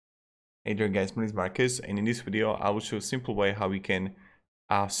Hey there guys, my name is Marcus, and in this video I will show a simple way how we can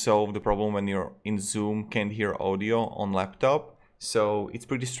solve the problem when you're in Zoom, can't hear audio on laptop. So it's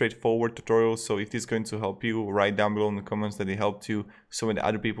pretty straightforward tutorial, so if this is going to help you, write down below in the comments that it helped you, so when the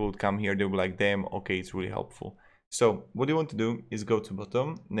other people would come here they'll be like, damn, okay, it's really helpful. So what you want to do is go to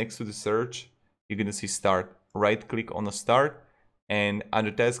bottom, next to the search, you're gonna see start. Right click on the start, and under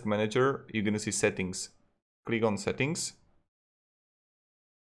task manager you're gonna see settings. Click on settings.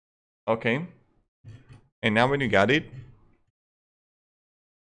 Okay, and now when you got it,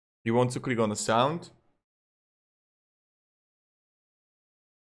 you want to click on the sound.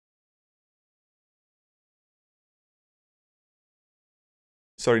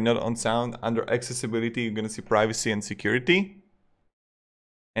 Sorry, not on sound. Under accessibility, you're going to see privacy and security.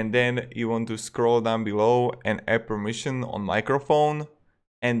 And then you want to scroll down below and add permission on microphone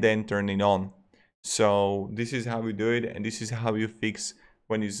and then turn it on. So this is how we do it, and this is how you fix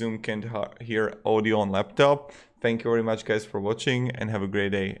when you Zoom can't hear audio on laptop. Thank you very much guys for watching, and have a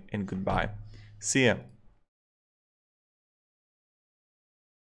great day, and goodbye. See ya.